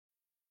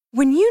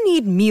When you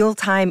need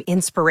mealtime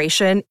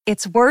inspiration,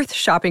 it's worth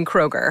shopping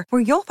Kroger,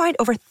 where you'll find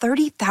over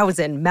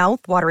 30,000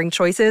 mouth-watering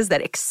choices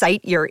that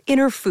excite your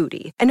inner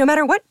foodie. And no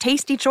matter what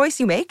tasty choice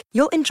you make,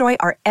 you'll enjoy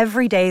our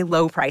everyday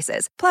low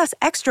prices, plus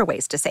extra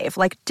ways to save,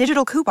 like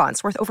digital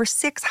coupons worth over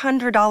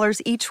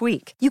 $600 each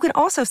week. You can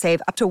also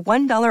save up to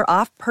 $1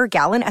 off per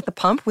gallon at the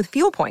pump with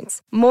fuel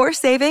points. More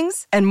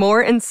savings and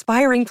more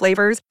inspiring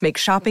flavors make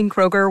shopping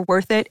Kroger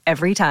worth it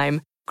every time.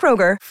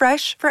 Kroger,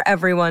 fresh for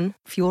everyone.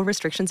 Fuel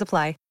restrictions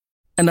apply.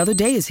 Another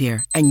day is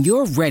here, and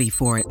you're ready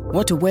for it.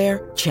 What to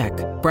wear? Check.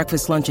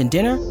 Breakfast, lunch, and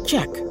dinner?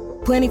 Check.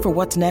 Planning for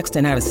what's next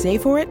and how to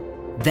save for it?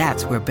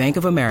 That's where Bank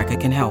of America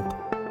can help.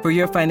 For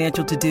your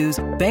financial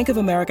to-dos, Bank of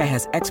America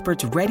has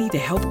experts ready to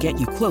help get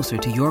you closer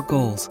to your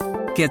goals.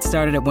 Get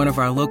started at one of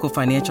our local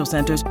financial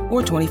centers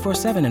or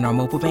 24/7 in our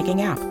mobile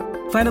banking app.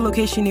 Find a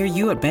location near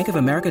you at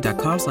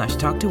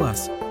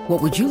bankofamerica.com/talktous. What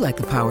would you like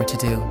the power to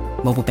do?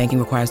 Mobile banking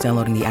requires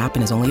downloading the app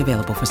and is only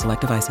available for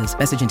select devices.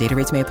 Message and data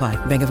rates may apply.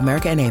 Bank of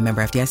America N.A.,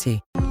 member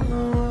FDIC.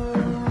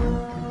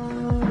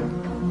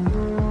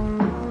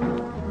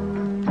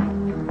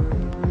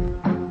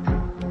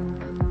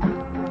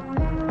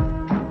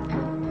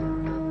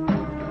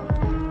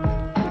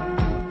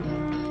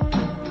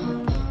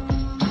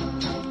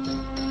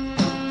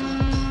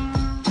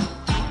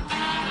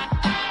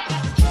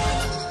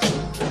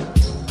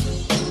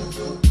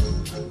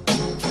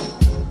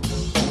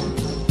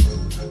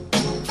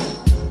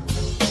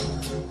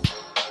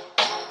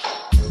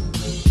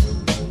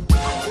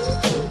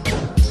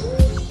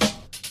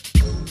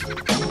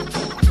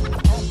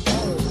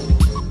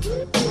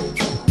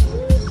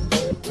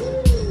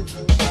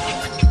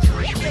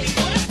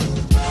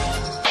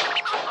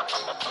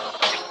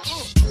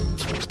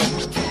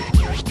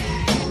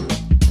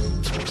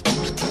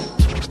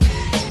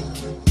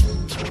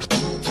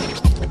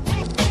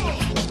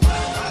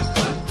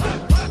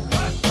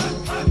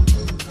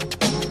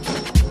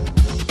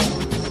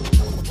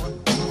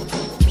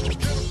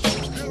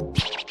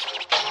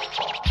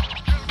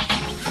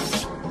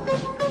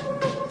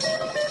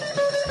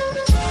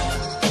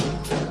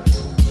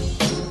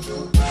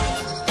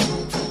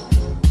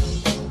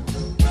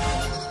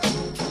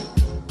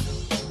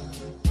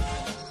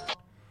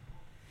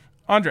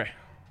 Andre.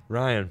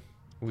 Ryan,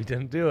 we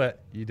didn't do it.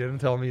 You didn't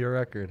tell me your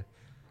record.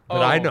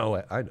 But I know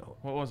it.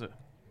 What was it?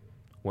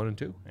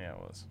 1-2. Yeah, it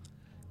was.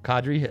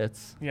 Kadri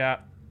hits.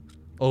 Yeah.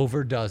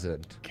 Over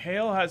doesn't.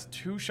 Kale has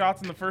 2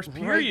 shots in the first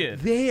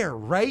period.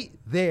 Right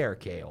there,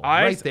 Kale.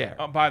 Right there.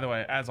 By the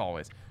way, as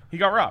always, he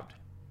got robbed.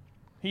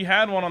 He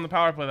had one on the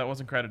power play that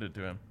wasn't credited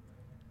to him.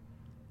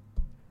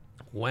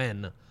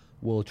 When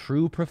will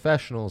true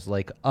professionals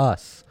like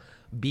us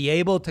be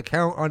able to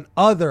count on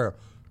other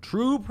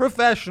true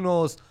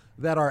professionals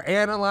that are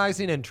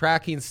analyzing and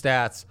tracking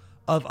stats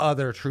of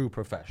other true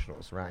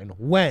professionals, Ryan?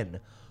 When?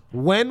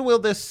 When will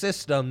this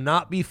system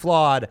not be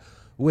flawed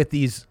with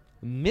these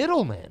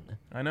middlemen?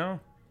 I know.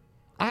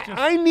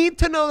 I need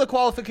to know the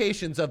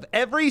qualifications of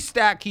every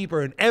stat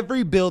keeper in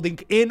every building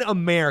in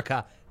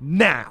America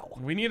now.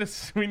 We need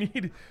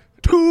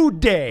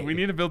today. We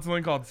need to build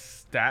something called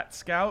Stat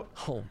Scout.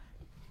 Oh.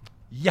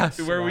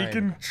 Yes, where Ryan. we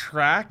can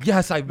track.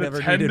 Yes, I've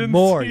never needed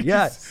more.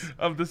 Yes,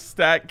 of the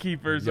stat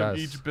keepers of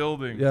each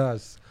building.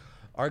 Yes,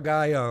 our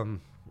guy,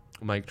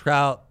 Mike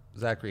Trout,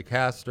 Zachary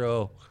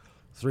Castro,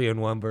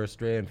 3-1 versus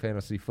Dre in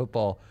fantasy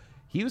football.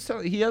 He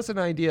has an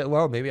idea.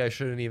 Well, maybe I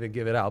shouldn't even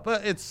give it out,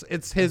 but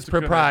it's his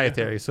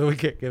proprietary, so we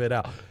can't give it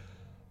out.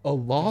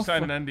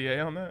 Sign an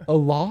NDA on that. A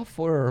law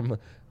firm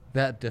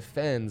that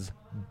defends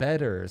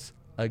bettors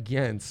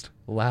against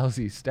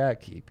lousy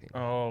stat keeping.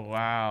 Oh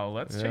wow!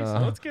 Let's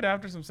get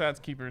after some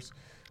stats keepers.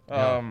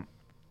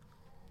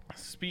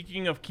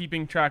 Speaking of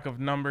keeping track of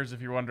numbers,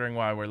 if you're wondering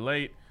why we're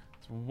late,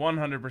 it's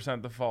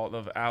 100% the fault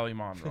of Ali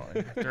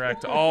Monroy.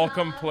 Direct all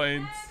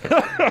complaints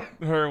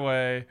her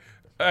way.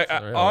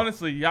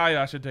 Honestly,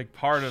 Yaya should take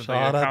part of the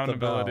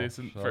accountability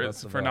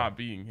for not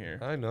being here.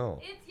 I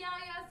know. It's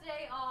Yaya's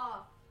day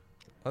off.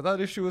 I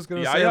thought she was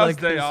going to say Yaya's like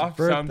day his off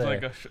birthday. sounds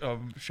like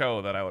a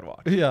show that I would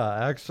watch.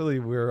 Yeah, actually,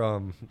 we're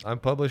I'm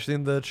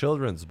publishing the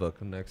children's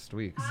book next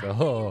week. So.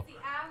 I think it's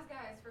the Avs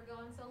guys for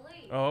going so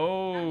late.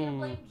 Oh. I'm gonna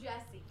blame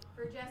Jesse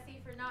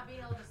for not being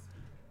able to speak.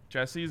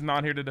 Jesse's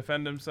not here to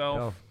defend himself.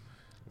 No,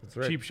 that's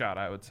right. Cheap shot,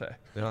 I would say.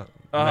 Yeah,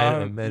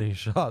 many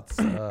shots.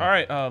 All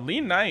right,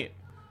 lean night.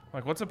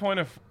 Like, what's the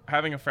point of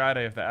having a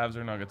Friday if the Avs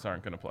or Nuggets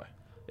aren't going to play?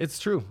 It's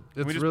true.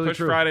 It's we just really push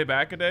true. Friday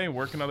back a day,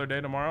 work another day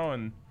tomorrow,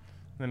 and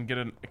then get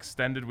an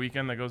extended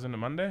weekend that goes into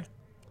Monday?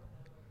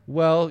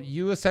 Well,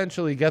 you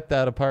essentially get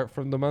that apart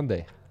from the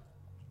Monday.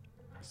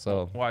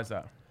 So why is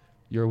that?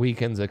 Your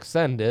weekend's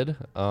extended,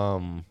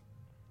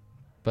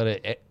 but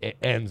it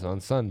ends on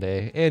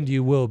Sunday, and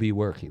you will be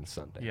working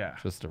Sunday. Yeah.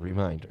 Just a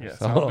reminder. Yes,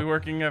 so. I'll be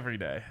working every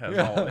day, as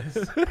always.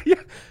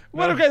 Yeah.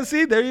 Well, okay,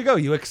 see, there you go.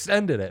 You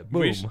extended it.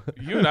 Boom.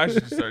 You and I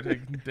should start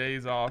taking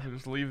days off and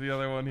just leave the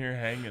other one here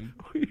hanging.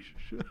 We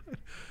should.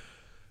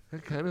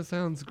 That kind of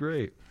sounds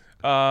great.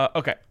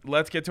 Okay,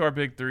 let's get to our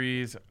big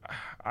threes.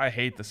 I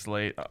hate the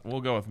slate.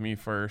 We'll go with me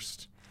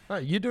first. All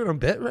right, you doing a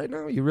bit right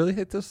now? You really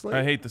hate this slate?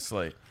 I hate the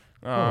slate.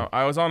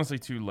 I was honestly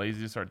too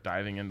lazy to start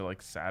diving into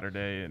like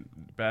Saturday and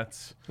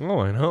bets. Oh,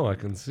 I know. I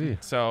can see.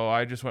 So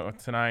I just went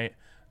with tonight.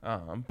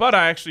 But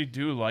I actually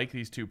do like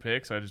these two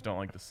picks. I just don't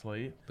like the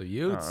slate. The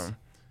Utes.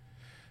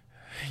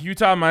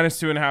 Utah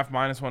 -2.5,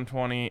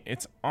 -120.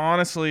 It's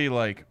honestly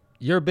like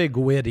You're big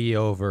witty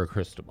over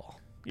Cristobal.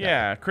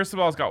 yeah,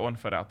 Cristobal's got one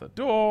foot out the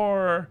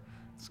door.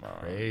 It's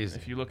crazy.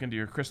 If you look into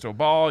your crystal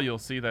ball, you'll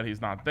see that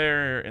he's not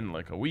there in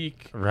like a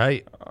week.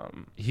 Right.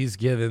 He's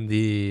given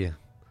the.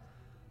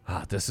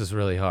 This is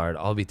really hard.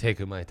 I'll be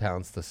taking my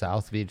towns to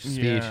South Beach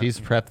speech. Yeah. He's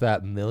prepped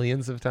that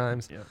millions of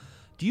times. Yep.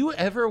 Do you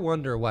ever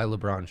wonder why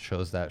LeBron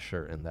chose that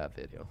shirt in that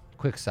video?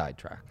 Quick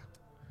sidetrack.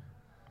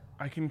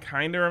 I can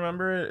kind of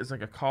remember it. It's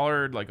like a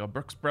collared, like a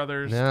Brooks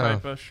Brothers Yeah.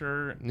 type of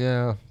shirt.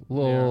 Yeah,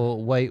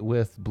 little white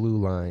with blue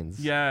lines.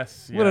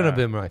 Yes. Wouldn't yeah. have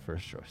been my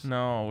first choice.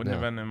 No, wouldn't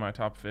No. have been in my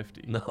top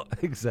 50. No,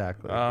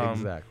 exactly.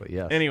 Exactly,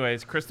 yes.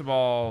 Anyways,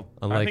 Cristobal,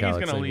 I Unlike think he's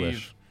Alex going to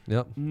English. leave.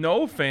 Yep.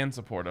 No fan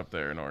support up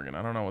there in Oregon.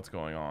 I don't know what's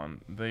going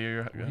on.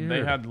 They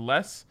Weird. had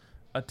less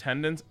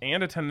attendance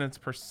and attendance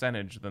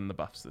percentage than the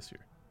Buffs this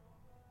year.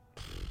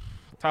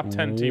 Top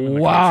 10 team in the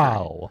country.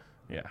 Wow.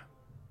 Yeah.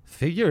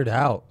 Figure it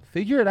out.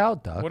 Figure it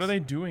out, Ducks. What are they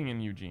doing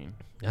in Eugene?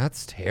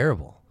 That's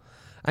terrible.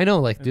 I know,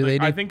 like, do Like, they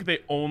need, I think they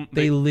own.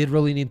 they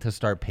literally need to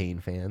start paying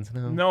fans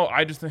now? No,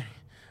 I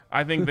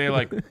think they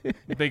like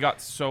they got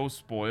so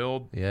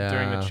spoiled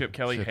during the Yeah, Chip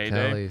Kelly Chip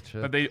heyday Kelly,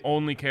 Chip. that they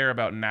only care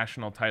about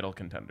national title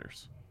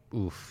contenders.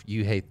 Oof,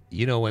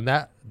 when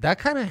that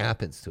kind of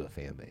happens to a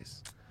fan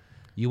base.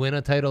 You win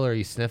a title or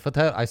you sniff a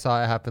title. I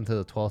saw it happen to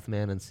the 12th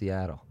man in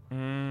Seattle.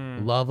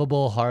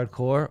 Lovable,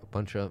 hardcore, a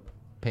bunch of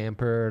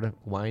pampered,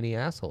 whiny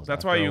assholes. That's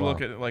after why a you while.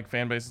 look at like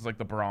fan bases like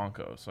the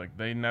Broncos. Like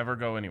they never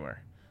go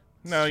anywhere.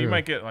 No, It's you true.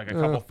 might get like a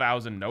couple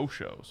thousand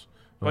no-shows,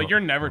 but you're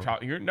never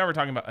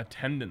talking about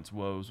attendance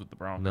woes with the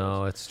Broncos.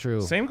 No, it's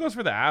true. Same goes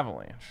for the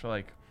Avalanche.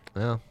 Like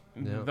Yeah,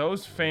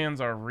 those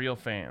fans are real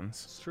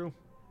fans. it's true.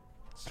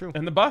 It's true.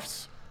 And the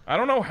Buffs, I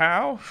don't know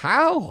how.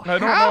 How? I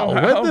don't know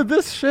When how. did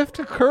this shift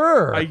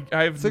occur? I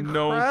have It's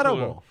no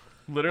incredible. clue.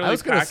 Literally, I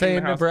was going to packing say the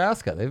in house-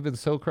 Nebraska. They've been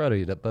so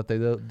cruddy, but they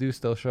do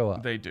still show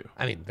up. They do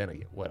I mean, then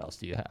again, what else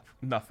do you have?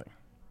 nothing.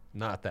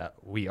 Not that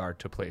we are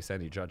to place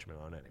any judgment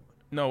on anyone.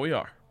 No, we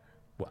are,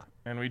 Well,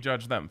 and we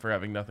judge them for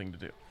having nothing to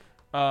do.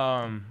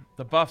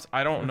 The Buffs,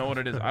 I don't know what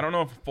it is. I don't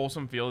know if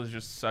Folsom Field is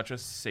just such a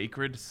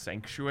sacred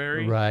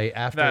sanctuary. right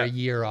after that- a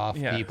year off,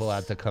 yes. people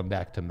had to come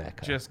back to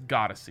Mecca. Just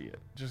gotta see it.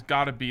 Just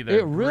gotta be there.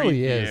 It really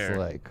breathe the is air.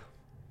 like,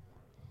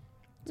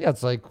 yeah,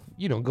 it's like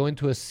going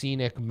to a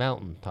scenic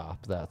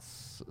mountaintop that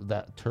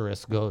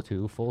tourists go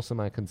to. Folsom,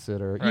 I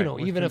consider, Right,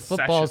 with even if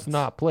football's concessions.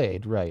 not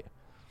played, right.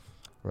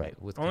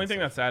 With The only thing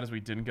that's sad is we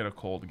didn't get a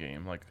cold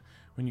game. Like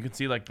when you can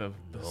see like the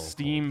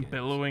steam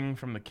billowing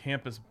from the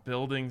campus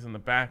buildings in the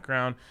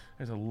background.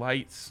 There's a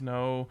light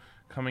snow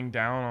coming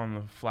down on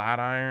the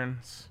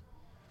Flatirons.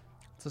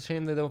 it's a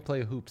shame they don't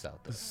play hoops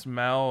out The there.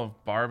 smell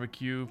of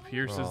barbecue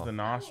pierces Oh. the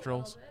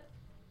nostrils.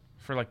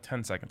 For like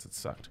 10 seconds, it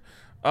sucked.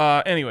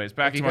 Anyways,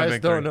 back If you to my guys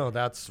victory. don't know,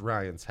 that's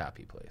Ryan's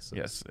happy place.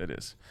 Yes, it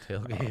is.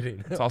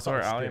 Tailgating. It's also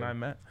where Ali and I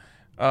met.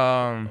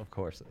 Of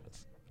course it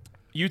is.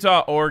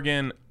 Utah,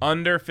 Oregon,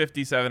 under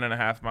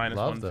 57.5, minus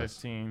Love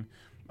this.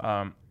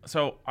 115.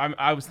 So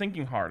I was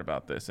thinking hard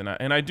about this, and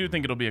I do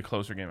think it'll be a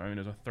closer game. I mean,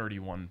 it was a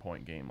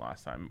 31-point game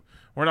last time.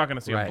 We're not going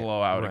to see Right, a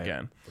blowout right,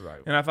 again.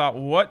 right. And I thought,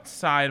 what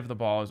side of the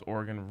ball is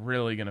Oregon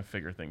really going to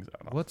figure things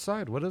out on? What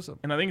side? What is it?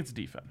 And I think it's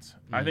defense.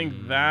 I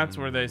think that's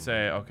where they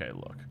say, okay,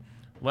 look,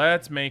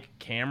 let's make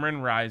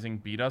Cameron Rising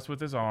beat us with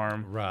his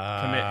arm,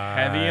 commit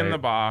heavy in the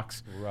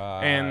box,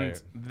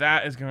 and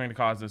that is going to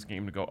cause this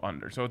game to go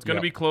under. So it's going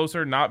to be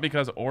closer, not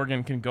because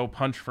Oregon can go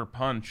punch for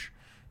punch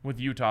with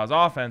Utah's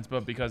offense,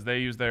 but because they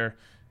use their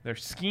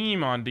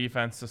scheme on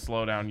defense to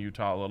slow down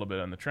Utah a little bit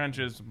in the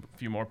trenches. A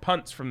few more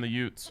punts from the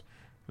Utes.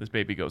 This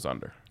baby goes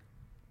under.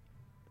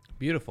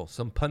 Beautiful.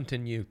 Some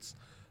punting Utes.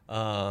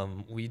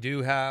 We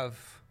don't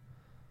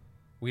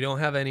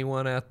have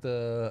anyone at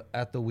the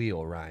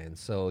wheel, Ryan.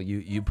 So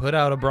you put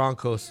out a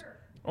Broncos.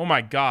 Oh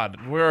my God,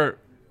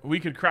 we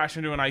could crash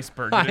into an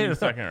iceberg in a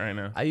second right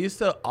now. I used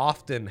to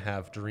often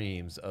have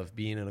dreams of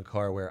being in a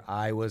car where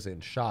I was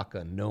in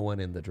shotgun, no one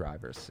in the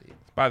driver's seat.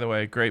 By the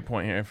way, great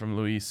point here from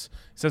Luis.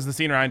 He says the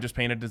scene Ryan just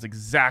painted is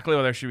exactly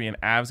why there should be an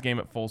Avs game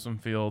at Folsom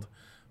Field.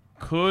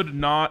 Could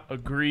not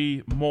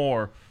agree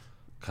more.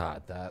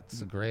 God,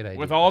 that's a great idea.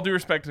 With all due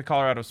respect to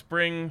Colorado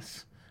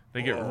Springs,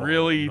 they get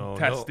really no.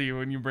 testy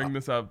when you bring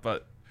this up,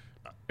 but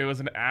it was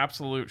an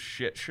absolute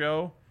shit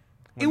show.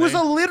 It was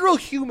a literal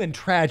human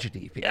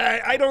tragedy.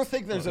 I don't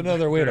think there's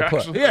another way to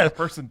put it. Yeah, a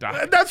person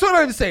died. That's what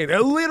I'm saying.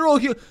 A literal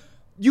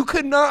you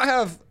could not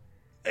have.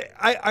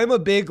 I'm a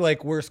big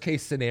worst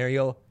case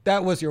scenario.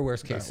 That was your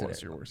worst case scenario.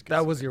 was your worst case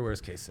That was your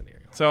worst case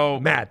scenario. So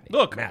Maddening.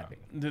 Look, Maddening.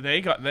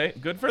 they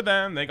good for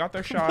them. They got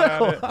their shot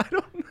at it. I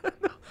don't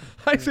know.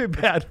 I say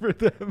bad for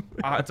them.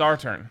 It's our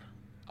turn.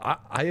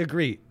 I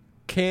agree.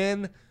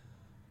 Can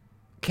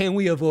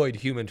we avoid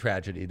human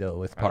tragedy though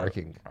with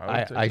parking?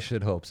 I would I too.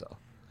 should hope so.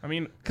 I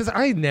mean, Because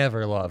I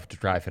never loved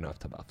driving up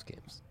to Buffs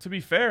games. to be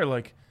fair,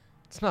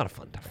 It's not a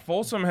fun time.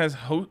 Folsom has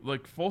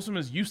Folsom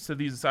is used to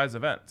these size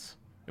events.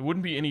 It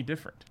wouldn't be any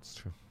different. It's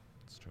true.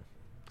 It's true.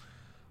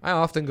 I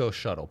often go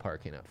shuttle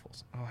parking at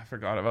Folsom. Oh, I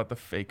forgot about the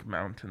fake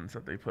mountains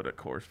that they put at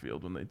Coors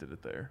Field when they did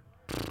it there.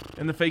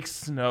 And the fake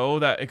snow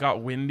that it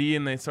got windy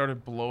and they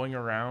started blowing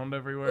around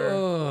everywhere.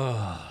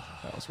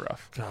 That was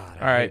rough. God,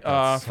 all right.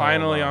 so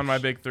Finally on my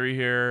much. big three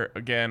here.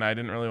 Again, I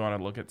didn't really want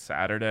to look at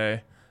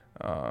Saturday.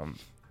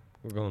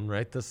 We're going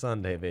right to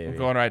Sunday, baby. I'm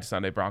going right to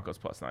Sunday. Broncos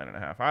plus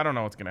 9.5. I don't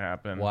know what's going to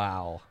happen.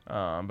 Wow.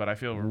 But I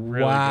feel really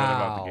good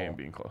about the game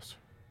being close.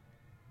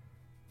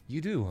 You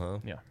do, huh?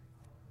 Yeah,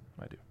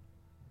 I do.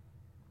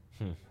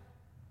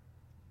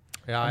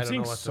 Yeah, I'm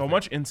seeing so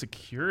much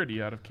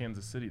insecurity out of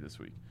Kansas City this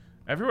week.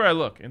 Everywhere I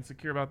look,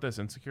 insecure about this,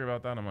 insecure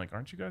about that. I'm like,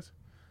 aren't you guys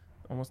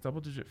almost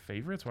double-digit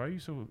favorites? Why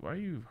are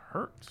you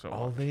hurt so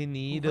All much? they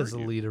need Who is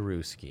hurt you? Alita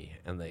Ruski,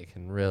 and they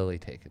can really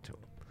take it to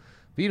them.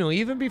 But,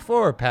 even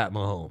before Pat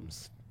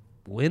Mahomes,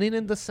 winning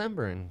in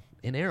December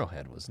in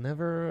Arrowhead was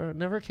never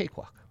a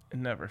cakewalk.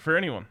 Never for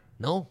anyone.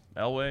 No.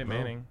 Elway,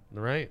 Manning.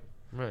 Right.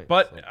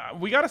 But So-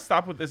 we got to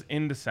stop with this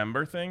in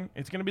December thing.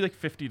 It's going to be like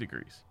 50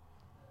 degrees.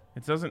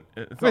 It doesn't.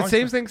 It's not Wait, like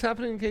same thing's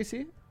happening in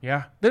KC?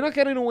 Yeah. They're not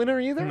getting a winner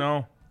either?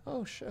 No.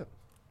 Oh, shit.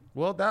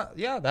 Well,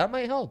 that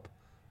might help.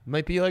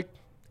 Might be like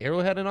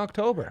Arrowhead in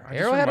October. I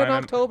just Arrowhead in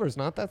reminded- October is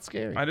not that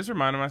scary. I just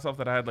reminded myself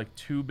that I had like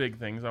 2 big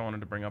things I wanted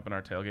to bring up in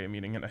our tailgate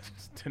meeting, and I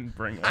just didn't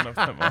bring one of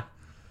them up.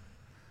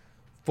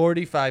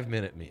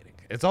 45-minute meeting.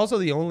 It's also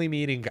the only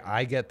meeting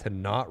I get to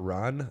not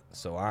run,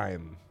 so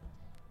I'm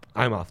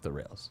off the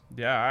rails.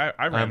 Yeah,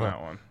 I ran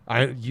that one.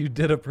 You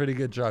did a pretty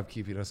good job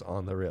keeping us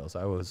on the rails.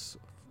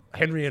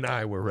 Henry and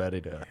I were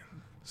ready to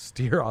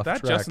steer off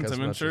That track Justin as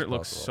Simmons much shirt as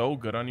looks possible. so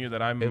good on you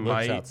that I It looks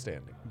might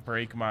outstanding.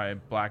 break my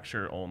black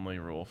shirt only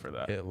rule for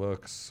that. It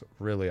looks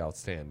really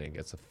outstanding.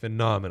 It's a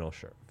phenomenal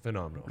shirt.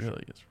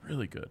 Really is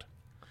really good.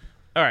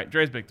 All right,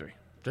 Dre's big three.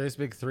 Dre's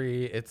big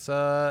three. It's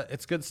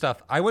good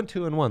stuff. I went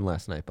 2-1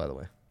 last night, by the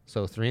way.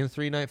 So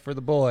 3-3 night for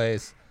the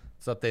boys.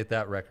 Let's update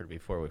that record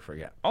before we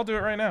forget. I'll do it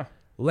right now.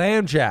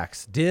 Lamb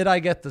Jacks. Did I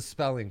get the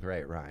spelling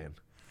right, Ryan?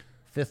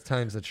 5th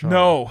time's a charm.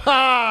 No.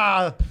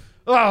 Ha!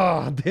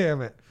 Oh,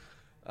 damn it.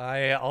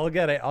 I'll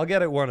get it. I'll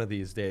get it one of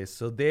these days.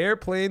 So they're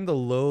playing the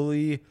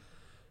lowly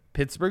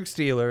Pittsburgh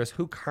Steelers,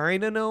 who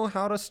kind of know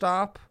how to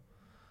stop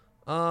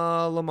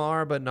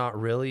Lamar, but not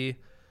really.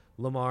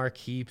 Lamar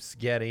keeps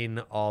getting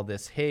all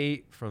this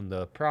hate from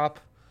the prop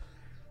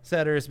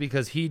setters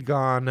because he'd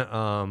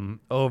gone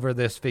over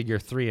this figure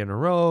 3 in a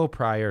row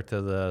prior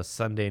to the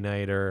Sunday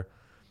nighter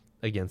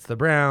against the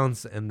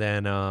Browns, and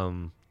then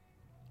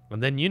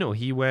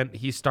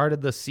he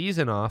started the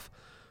season off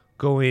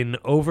going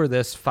over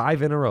this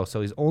 5 in a row.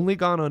 So he's only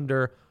gone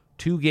under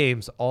 2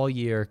 games all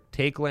year.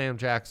 Take Lamb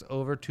Jacks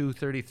over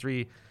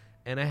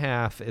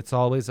 233.5. It's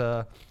always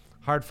a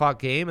hard-fought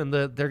game, and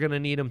they're going to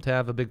need him to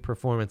have a big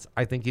performance.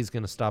 I think he's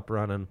going to stop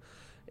running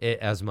it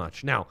as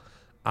much. Now,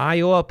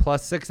 Iowa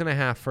plus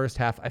 6.5 first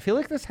half. I feel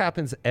like this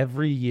happens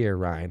every year,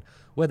 Ryan,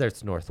 whether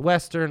it's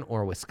Northwestern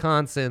or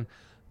Wisconsin.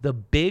 The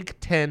Big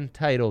Ten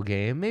title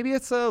game. Maybe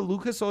it's a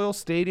Lucas Oil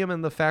Stadium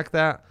and the fact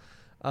that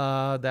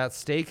that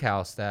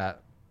steakhouse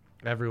that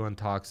everyone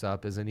talks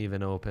up isn't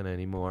even open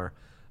anymore.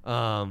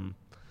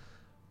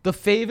 The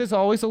fave is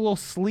always a little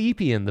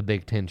sleepy in the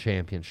Big Ten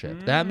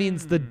championship. That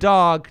means the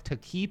dog, to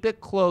keep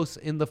it close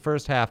in the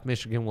first half,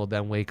 Michigan will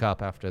then wake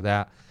up after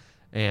that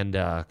and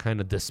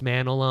kind of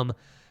dismantle them.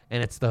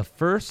 And it's the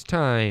first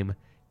time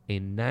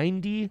in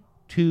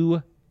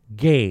 92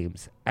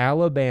 games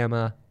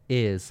Alabama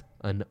is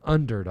an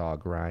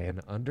underdog,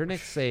 Ryan, under Nick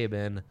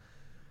Saban.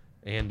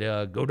 And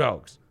go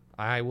Dogs.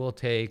 I will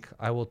take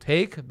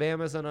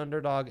Bama as an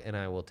underdog, and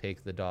I will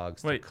take the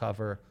Dogs to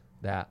cover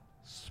that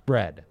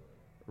spread,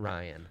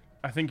 Ryan.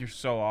 I think you're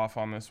so off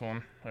on this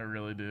one. I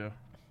really do.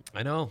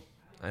 I know.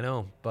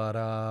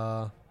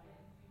 But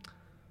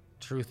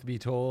truth be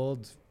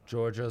told,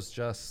 Georgia's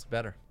just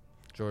better.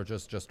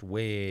 Georgia's just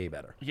way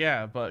better.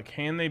 Yeah, but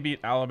can they beat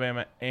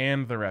Alabama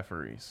and the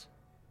referees?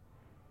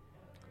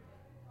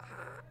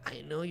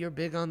 I know you're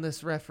big on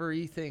this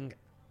referee thing.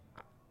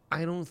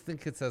 I don't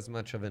think it's as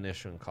much of an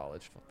issue in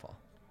college football.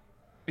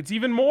 It's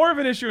even more of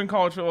an issue in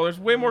college football. There's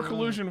way more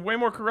collusion, way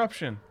more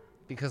corruption.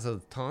 Because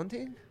of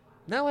taunting?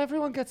 Now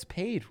everyone gets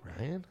paid,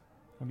 Ryan.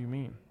 What do you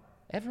mean?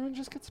 Everyone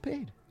just gets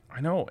paid. I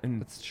know,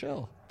 and It's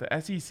chill. the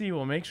SEC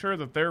will make sure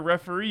that their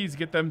referees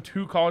get them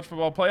 2 college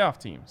football playoff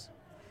teams.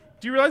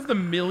 Do you realize the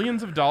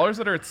millions of dollars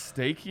that are at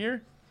stake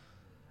here?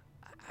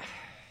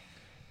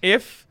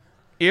 If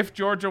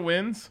Georgia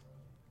wins,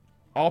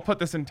 I'll put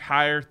this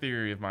entire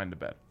theory of mine to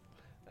bed.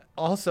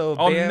 Also,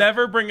 I'll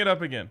never bring it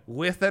up again.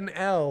 with an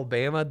L,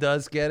 Bama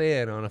does get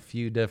in on a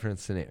few different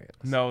scenarios.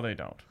 No, they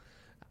don't.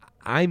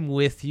 I'm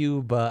with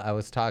you, but I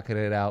was talking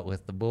it out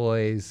with the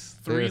boys.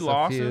 3 There's a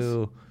losses?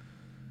 few-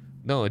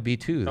 No, it'd be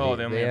 2. Oh,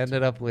 they only have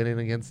ended up winning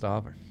against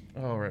Auburn.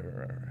 Oh, right.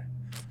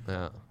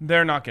 Yeah.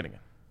 They're not getting in.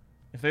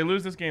 If they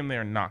lose this game, they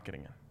are not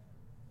getting in.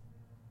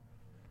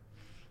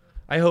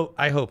 I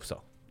hope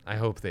so. I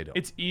hope they don't.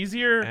 It's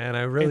easier. And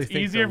I really it's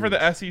think easier they'll for the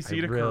lose. SEC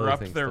I to really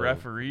corrupt think their they'll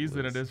referees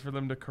than it lose. is for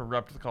them to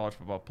corrupt the College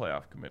Football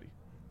Playoff Committee.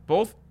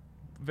 Both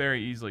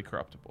very easily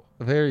corruptible.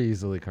 Very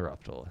easily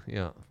corruptible.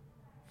 Yeah.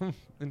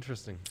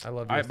 Interesting. I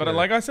love your But theory.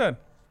 like I said,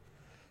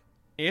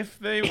 if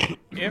they,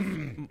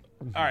 all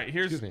right,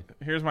 Excuse me.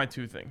 here's my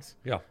two things.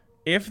 Yeah.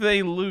 If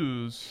they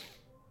lose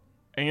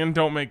and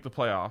don't make the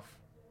playoff,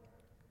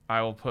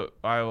 I will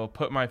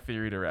put my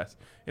theory to rest.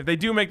 If they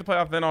do make the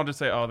playoff, then I'll just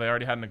say, oh, they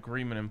already had an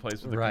agreement in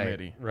place with the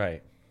committee.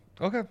 Right.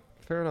 Okay.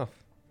 Fair enough.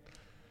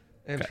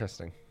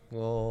 Interesting.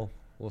 Well,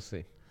 we'll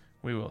see.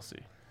 We will see.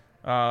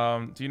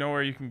 Do you know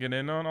where you can get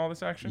in on all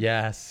this action?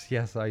 Yes,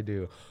 I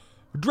do.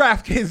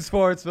 DraftKings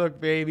Sportsbook,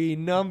 baby,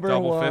 number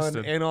Double-fisted.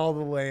 one in all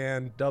the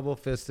land.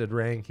 Double-fisted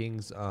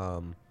rankings.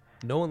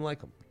 No one like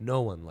them.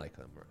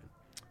 Right?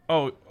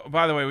 Oh,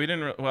 by the way, we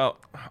didn't. Well,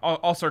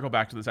 I'll circle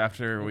back to this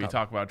after we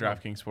talk about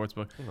DraftKings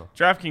Sportsbook.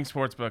 DraftKings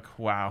Sportsbook,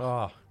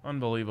 wow,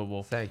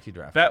 unbelievable. Thank you,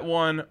 DraftKings. Bet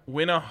one,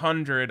 win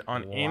 100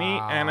 on any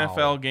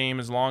NFL game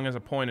as long as a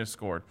point is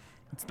scored.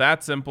 It's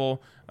that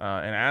simple.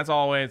 And as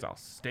always, I'll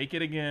stake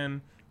it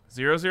again.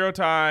 0-0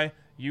 tie.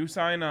 You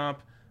sign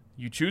up.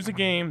 You choose a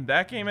game.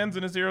 That game ends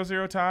in a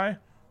 0-0 tie.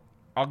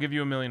 I'll give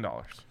you $1 million.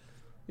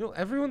 You know,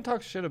 everyone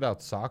talks shit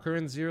about soccer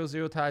and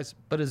 0-0 ties,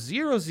 but a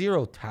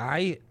 0-0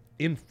 tie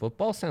in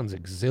football sounds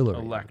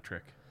exhilarating.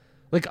 Electric.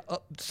 Like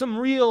some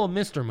real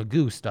Mr.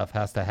 Magoo stuff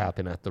has to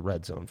happen at the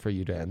red zone for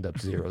you to end up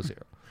 0-0.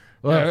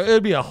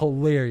 It'd be a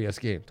hilarious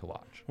game to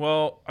watch.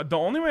 Well, the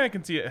only way I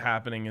can see it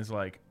happening is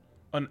like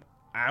an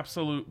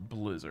absolute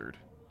blizzard.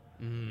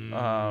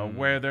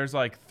 Where there's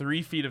like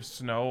 3 feet of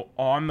snow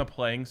on the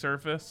playing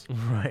surface.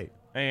 Right.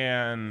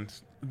 And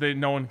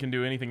no one can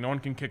do anything. No one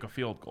can kick a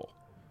field goal.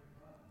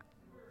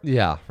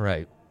 Yeah,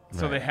 right.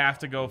 So they have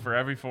to go for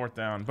every 4th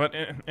down. But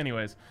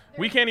anyways,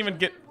 we can't even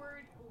get...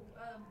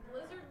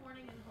 Blizzard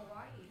warning in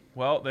Hawaii.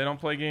 Well, they don't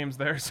play games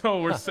there,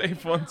 so we're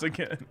safe once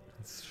again.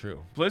 It's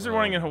true. Blizzard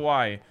warning in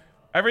Hawaii.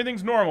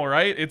 Everything's normal,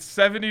 right? It's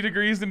 70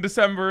 degrees in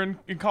December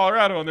in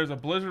Colorado, and there's a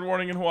blizzard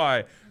warning in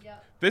Hawaii.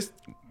 Yep.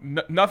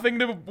 Nothing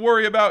to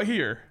worry about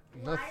here.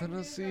 Nothing to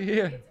Live see news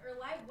here. updates or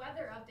live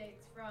weather updates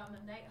from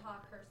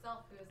Nighthawk herself,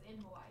 who is in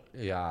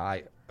Hawaii.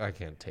 Yeah, I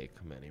can't take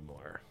many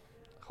more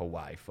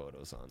Hawaii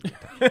photos on me.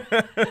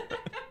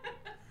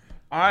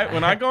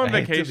 When I go on I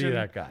hate to be vacation,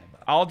 that guy,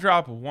 but I'll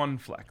drop 1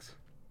 flex.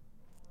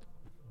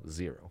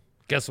 0.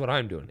 Guess what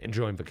I'm doing?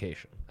 Enjoying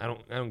vacation. I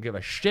don't give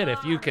a shit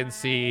if you can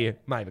see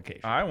my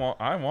vacation. I want.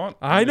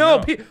 I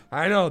know.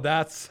 I know.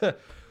 That's.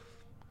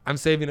 I'm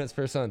saving it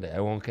for Sunday. I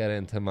won't get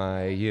into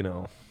my,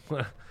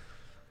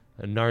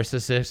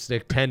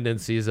 narcissistic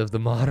tendencies of the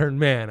modern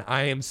man.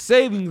 I am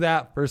saving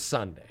that for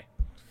Sunday.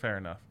 Fair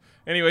enough.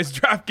 Anyways,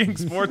 DraftKings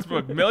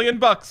Sportsbook, $1 million.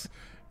 $1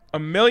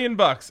 million.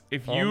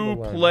 If you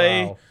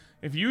play, Wow.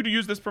 if you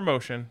use this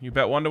promotion, you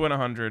bet 1 to win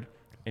 100,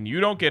 and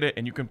you don't get it,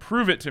 and you can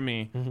prove it to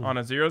me on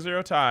a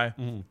 0-0 tie,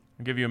 I'll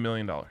give you $1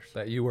 million.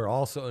 That you were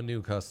also a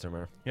new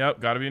customer.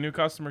 Yep, got to be a new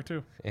customer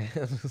too. And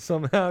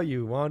somehow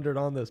you wandered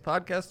on this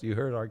podcast. You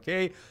heard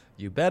Arcade.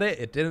 You bet it.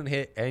 It didn't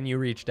hit, and you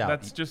reached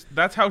out.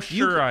 That's how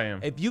sure I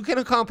am. If you can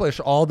accomplish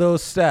all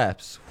those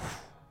steps,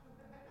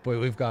 boy,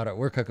 we've got it.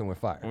 We're cooking with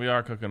fire. We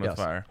are cooking with Yes.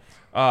 fire.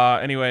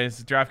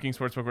 Anyways, DraftKings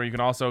Sportsbook, where you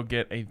can also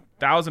get a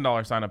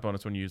 $1,000 sign-up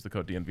bonus when you use the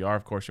code DNVR.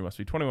 Of course, you must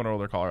be 21 or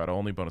older. Colorado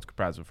only. Bonus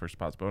comprised of a first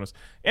deposit bonus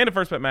and a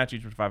first bet match,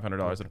 each with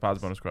 $500. A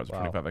deposit bonus requires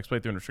 25x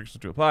playthrough and restrictions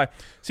to apply.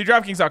 See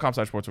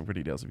DraftKings.com/sportsbook for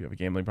details. If you have a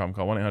gambling problem,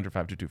 call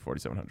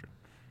 1-800-522-4700.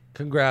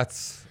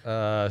 Congrats,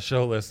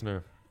 show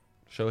listener.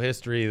 Show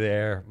history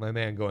there. My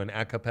man going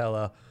a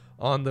cappella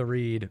on the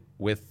read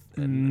with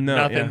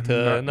nothing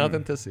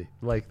to see.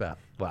 Like that.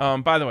 Wow.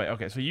 By the way,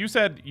 okay, so you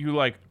said you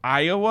like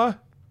Iowa?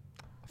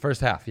 First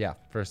half, yeah.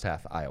 First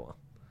half, Iowa.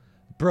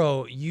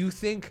 Bro, you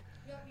think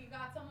Yep, you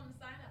got someone to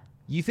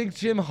sign up.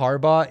 Jim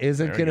Harbaugh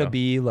isn't There we going to go.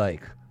 be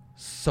like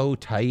so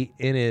tight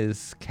in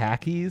his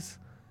khakis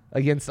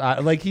against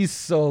like he's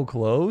so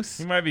close?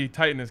 He might be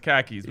tight in his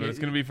khakis, but it's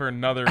going to be for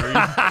another reason.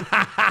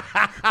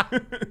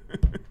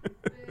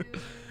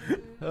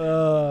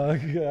 Oh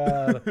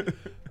god.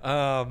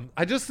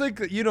 I just think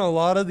that, a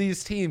lot of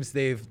these teams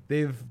they've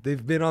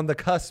been on the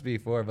cusp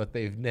before, but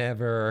they've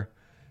never,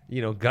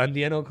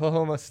 Gundy and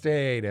Oklahoma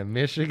State and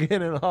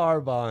Michigan and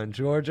Harbaugh and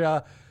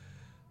Georgia.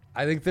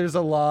 I think there's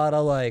a lot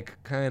of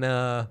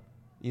the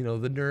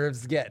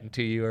nerves getting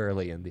to you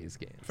early in these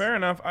games. Fair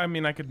enough. I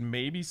mean, I could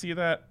maybe see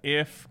that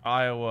if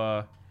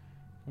Iowa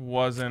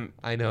wasn't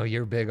I know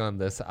you're big on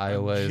this.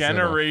 Iowa is in a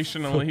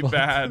generationally football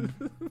bad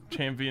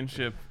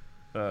championship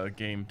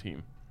game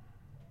team.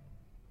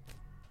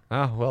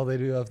 Ah, well, they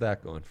do have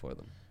that going for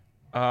them.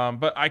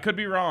 But I could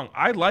be wrong.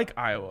 I like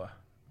Iowa.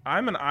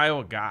 I'm an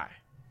Iowa guy.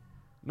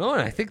 No,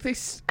 and I think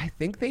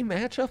they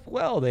match up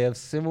well. They have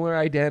similar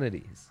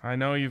identities. I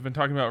know you've been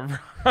talking about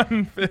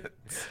run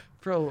fits.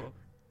 Bro,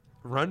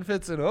 run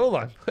fits and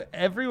O-line.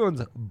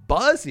 Everyone's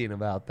buzzing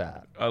about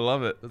that. I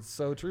love it. That's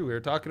so true. We were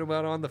talking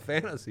about it on the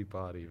fantasy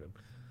pod even.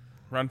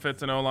 Run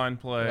fits and O-line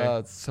play.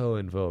 It's so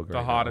in vogue the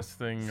right hottest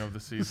thing of the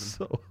now. season.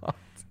 So hot.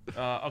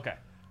 Okay.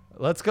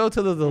 Let's go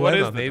to the What is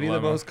dilemma. the Maybe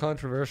dilemma? the most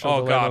controversial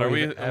Oh dilemma God,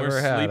 we've we're ever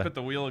asleep had. at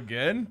the wheel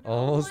again?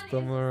 Almost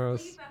the No one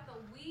most. is asleep at the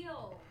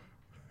wheel.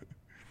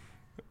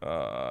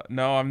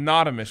 No, I'm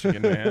not a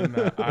Michigan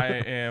man. I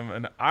am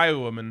an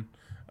Iowaman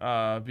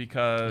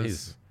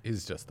because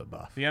He's just a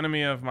buff. the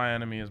enemy of my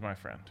enemy is my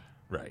friend.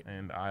 Right.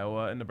 And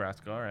Iowa and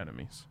Nebraska are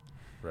enemies.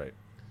 Right.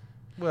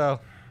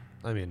 Well,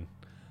 I mean,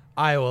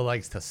 Iowa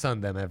likes to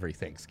sun them every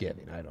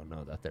Thanksgiving. I don't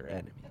know that they're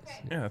enemies.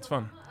 Yeah, that's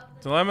fun.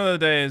 Dilemma of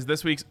the day is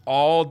this week's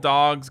all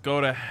dogs go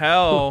to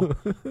hell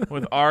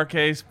with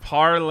RK's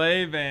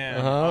parlay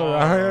ban. Oh, Oh,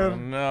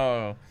 Ryan.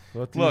 no.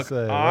 What do Look, you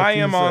say? I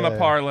am on a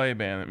parlay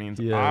ban. It means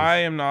He is. I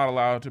am not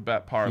allowed to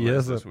bet He parlays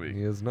this isn't. week.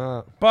 He is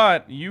not.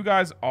 But you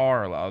guys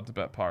are allowed to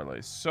bet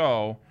parlays.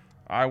 So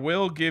I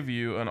will give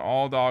you an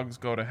all dogs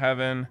go to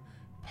heaven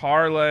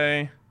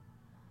parlay.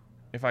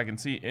 If I can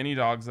see any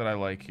dogs that I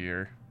like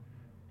here.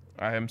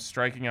 I am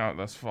striking out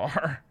thus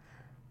far.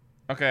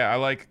 Okay, I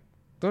like.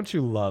 Don't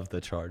you love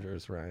the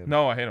Chargers, Ryan?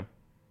 No, I hate them.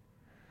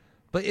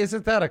 But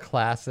isn't that a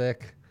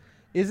classic?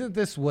 Isn't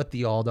this what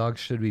the All Dogs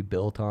should be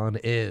built on?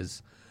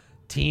 Is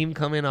team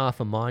coming off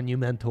a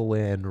monumental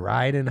win,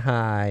 riding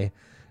high,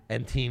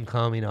 and team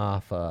coming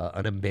off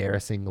an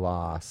embarrassing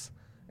loss,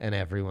 and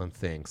everyone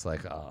thinks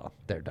like, oh,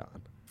 they're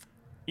done.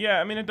 Yeah,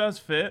 I mean, it does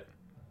fit,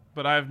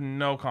 but I have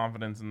no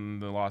confidence in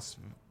the Los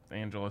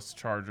Angeles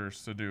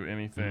Chargers to do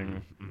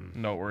anything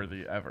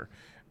noteworthy ever.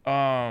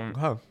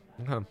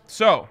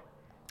 So,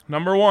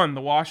 number one,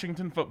 the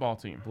Washington football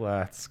team.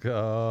 Let's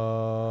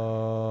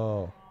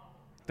go.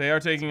 They are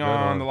taking good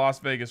on one. the Las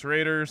Vegas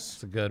Raiders,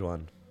 It's a good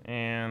one.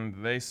 and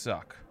they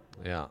suck.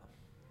 Yeah.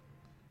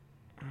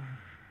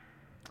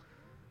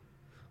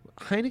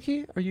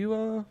 Heineke, are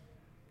you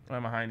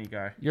I'm a Heine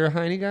guy. you're a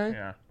Heine guy?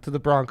 Yeah. To the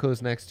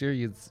Broncos next year,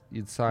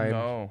 you'd sign.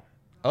 No.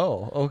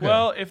 Oh, okay.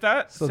 Well, if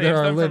that so saves there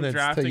are them from limits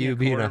drafting to you a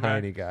being a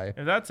quarterback, Heine guy.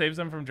 if that saves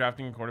them from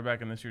drafting a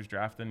quarterback in this year's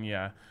draft, then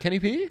yeah. Kenny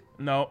P?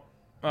 No.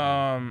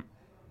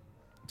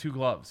 2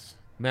 gloves.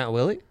 Matt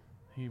Willie?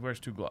 He wears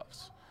 2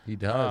 gloves. He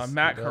does.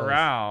 Matt he does.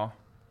 Corral,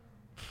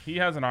 he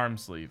has an arm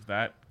sleeve.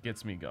 That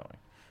gets me going.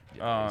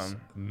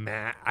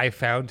 Matt, I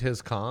found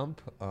his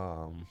comp,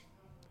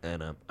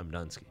 and I'm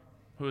Dunsky.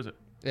 Who is it?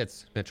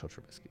 It's Mitchell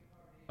Trubisky.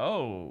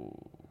 Oh,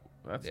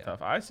 that's Yeah.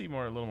 tough. I see a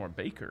little more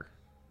Baker.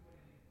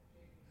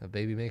 A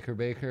baby maker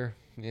Baker.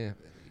 Yeah.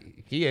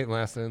 He ain't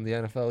lasting in the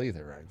NFL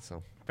either, right?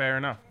 So Fair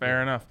enough.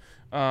 Fair enough.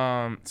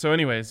 So,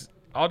 anyways,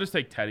 I'll just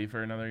take Teddy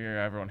for another year.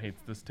 Everyone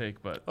hates this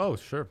take, but oh,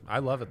 sure. I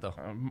love it, though.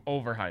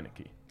 over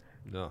Heineke.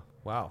 No.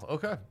 Wow.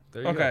 Okay.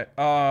 There you Okay.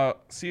 go.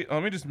 See,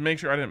 let me just make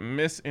sure I didn't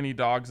miss any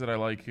dogs that I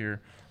like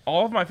here.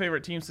 All of my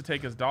favorite teams to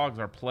take as dogs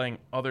are playing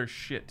other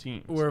shit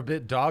teams. We're a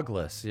bit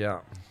dogless. Yeah.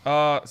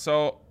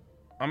 So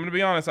I'm gonna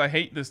be honest. I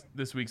hate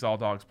this week's all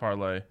dogs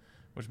parlay,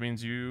 which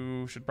means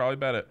you should probably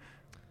bet it.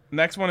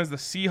 Next one is the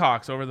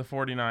Seahawks over the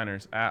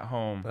 49ers at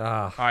home.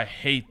 Ah. I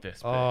hate this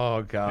pick.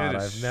 Oh, God. It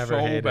is I've never so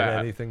hated bad.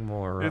 anything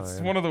more, Ryan.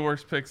 It's one of the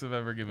worst picks I've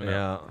ever given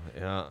out.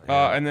 Yeah.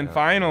 And then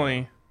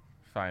finally,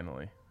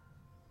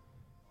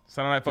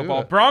 Sunday Night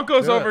Football. it.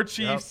 Broncos Do it. over Yep,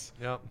 Chiefs.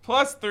 yep.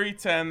 Plus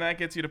 310. That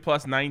gets you to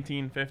plus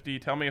 1950.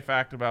 Tell me a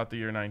fact about the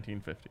year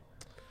 1950.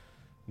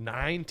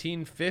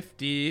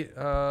 1950,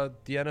 the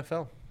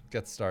NFL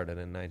gets started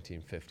in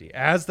 1950,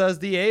 as does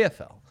the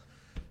AFL.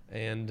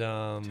 And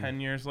 10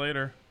 years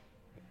later,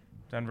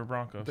 Denver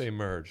Broncos. they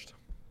merged.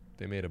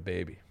 They made a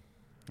baby.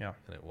 Yeah.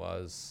 And it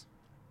was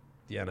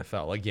the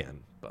NFL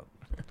again. But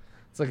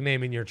it's like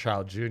naming your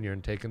child Junior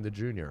and taking the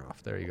Junior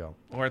off. There you go.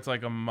 Or it's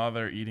like a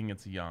mother eating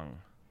its young.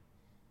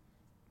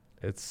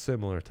 It's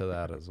similar to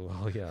that as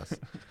well, yes.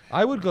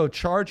 I would go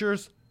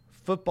Chargers,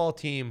 football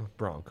team,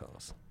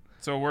 Broncos.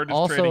 So we're just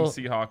Also- trading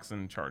Seahawks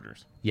and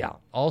Chargers. Yeah.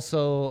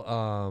 Also,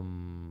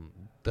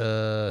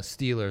 the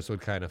Steelers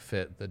would kind of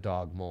fit the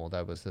dog mold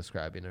I was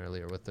describing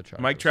earlier with the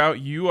Chargers. Mike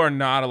Trout, you are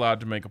not allowed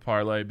to make a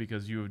parlay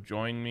because you have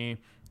joined me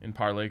in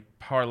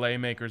Parlay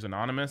Makers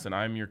Anonymous, and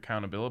I'm your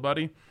accountability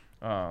buddy.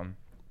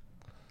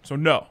 So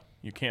no,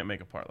 you can't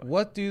make a parlay.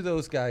 What do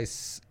those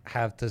guys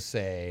have to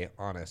say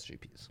on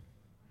SGPs?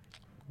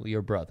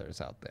 Your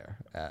brothers out there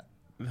at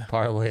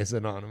Parlays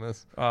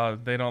Anonymous.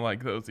 They don't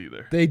like those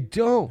either. They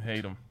don't.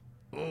 Hate them.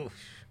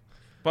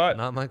 But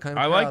Not my kind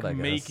of I crowd, like I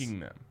guess. making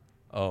them.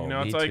 Oh, You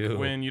know, it's me like too.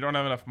 when you don't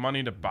have enough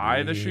money to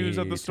buy the shoes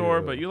at the Me store,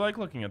 too. but you like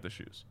looking at the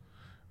shoes.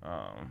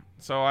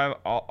 So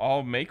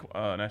I'll make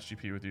an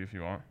SGP with you if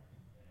you want.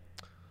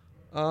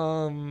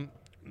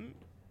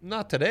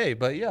 Not today,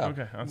 but yeah.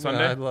 Okay, on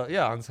Sunday?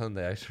 On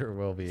Sunday. I sure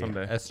will be.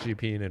 Sunday.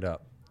 SGPing it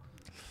up.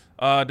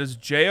 Does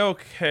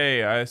JOK?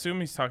 I assume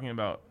he's talking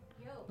about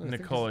Yo.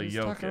 Nikola he's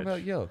Jokic. talking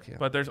about Yoke, yeah.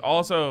 But there's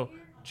also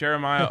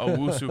Jeremiah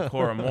Owusu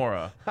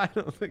Koromora, I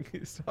don't think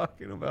he's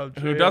talking about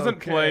who doesn't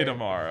JOK. play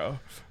tomorrow.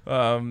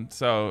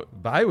 So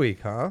Bye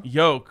week, huh?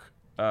 Yoke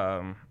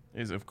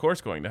is, of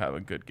course, going to have a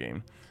good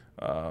game.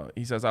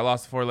 He says, I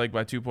lost the 4-leg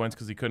by 2 points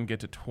because he couldn't get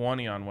to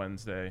 20 on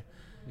Wednesday.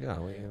 Yeah.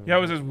 Yeah,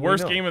 it was his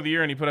worst know. game of the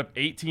year, and he put up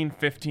 18,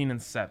 15,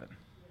 and 7.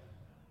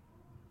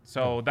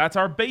 So that's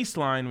our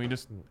baseline. We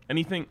just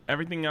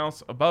everything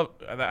else above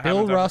that. Bill happens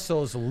after-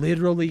 Russell's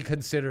literally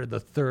considered the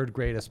third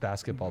greatest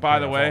basketball By player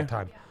the of way- all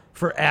time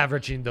for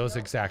averaging those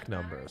exact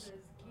numbers.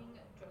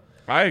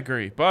 I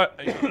agree, but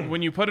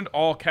when you put in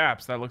all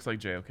caps, that looks like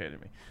JOK to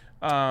me.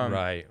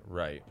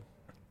 Right.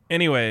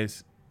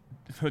 Anyways,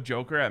 the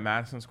Joker at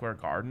Madison Square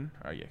Garden.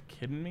 Are you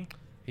kidding me?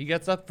 He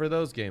gets up for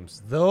those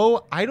games.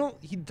 Though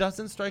he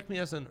doesn't strike me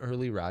as an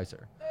early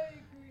riser.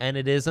 And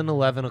it is an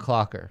 11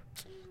 o'clocker.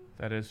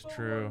 That is Well,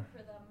 true. one for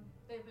them.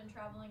 They've been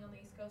traveling on the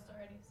East Coast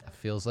already. So.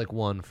 Feels like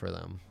one for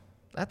them.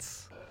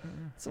 It's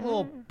a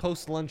little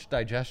post-lunch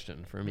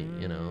digestion for me,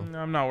 you know.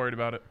 I'm not worried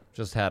about it.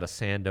 Just had a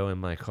Sando in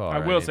my car. I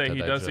will need say to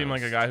he does seem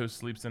like a digest. guy who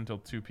sleeps until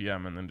 2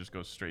 p.m. and then just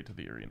goes straight to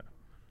the arena.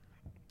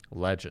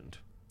 Legend.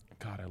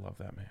 God, I love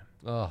that man.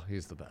 Oh,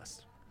 he's the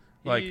best.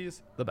 Like-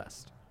 He's the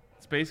best.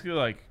 It's basically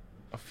like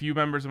a few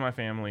members of my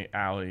family,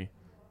 Allie,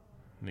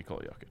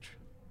 Nikola Jokic.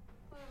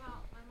 What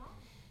about my mom?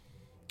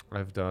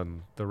 I've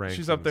done the rankings.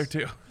 She's up there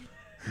too.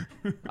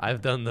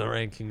 I've done the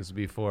rankings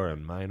before,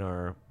 and mine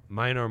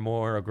are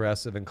more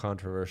aggressive and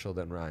controversial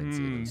than Ryan's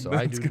even. So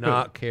I that's do good.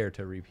 not care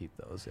to repeat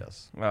those.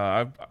 Yes.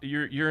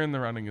 You're in the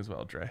running as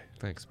well, Dre.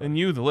 Thanks. bud. And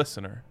you, the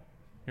listener,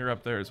 you're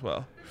up there as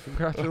well.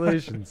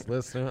 Congratulations,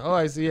 listener. Oh,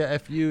 I see a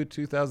FU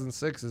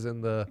 2006 is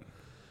in the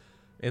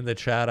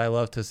chat. I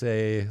love to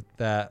say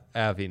that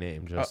Avi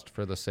name just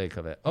for the sake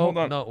of it. Oh, hold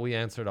on. no, we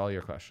answered all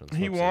your questions.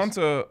 He Whoopsies. wants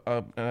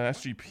an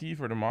SGP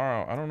for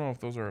tomorrow. I don't know if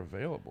those are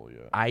available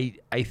yet.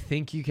 I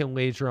think you can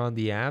wager on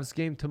the Avs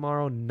game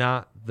tomorrow,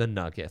 not the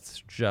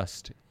Nuggets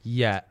just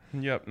yet.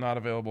 Yep, not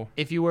available.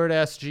 If you were to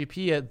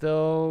SGP it,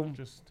 though,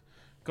 Just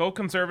go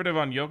conservative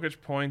on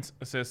Jokic points,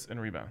 assists, and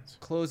rebounds.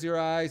 close your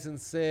eyes and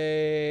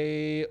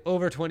say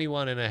over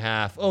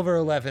 21.5, over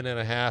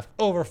 11.5,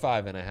 over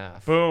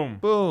 5.5. Boom.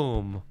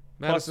 Boom.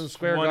 Madison Plus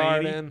Square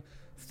 180. Garden,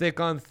 thick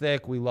on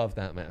thick. We love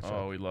that matchup.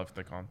 Oh, we love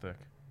thick on thick.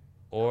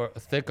 Or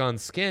thick on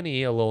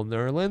skinny, a little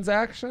Nerlens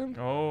action.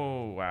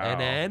 Oh, wow. And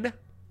then,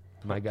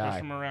 my Push guy.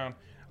 him around.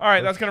 All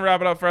right, that's going to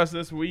wrap it up for us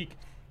this week.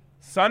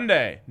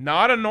 Sunday,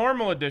 not a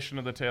normal edition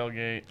of the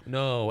tailgate.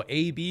 No,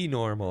 AB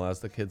normal, as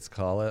the kids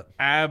call it.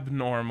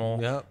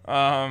 Abnormal.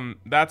 Yep.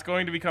 That's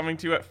going to be coming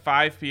to you at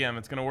 5 p.m.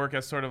 It's going to work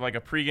as sort of like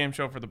a pregame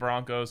show for the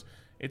Broncos.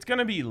 It's going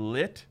to be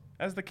lit,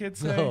 as the kids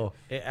say. No,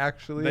 it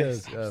actually They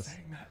is. stop Yes.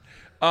 saying that.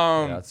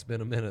 Yeah, it's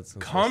been a minute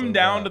since. I Come said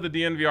down that. to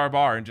the DNVR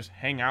bar and just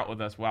hang out with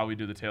us while we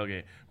do the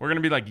tailgate. We're going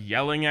to be like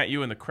yelling at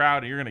you in the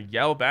crowd, and you're going to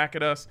yell back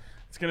at us.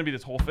 It's going to be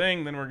this whole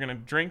thing. Then we're going to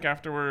drink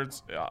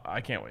afterwards. I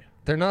can't wait.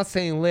 They're not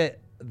saying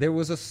lit. There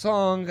was a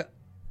song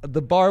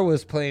the bar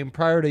was playing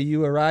prior to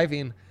you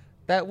arriving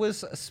that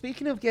was,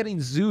 speaking of getting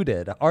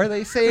zooted, are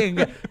they saying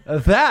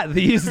that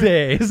these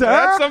days?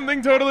 That's huh?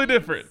 something totally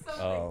different.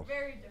 Something Oh.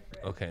 very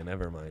different. Okay,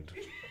 never mind.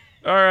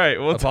 All right.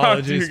 We'll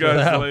talk to you Apologies for guys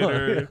that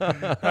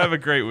later. Have a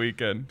great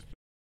weekend.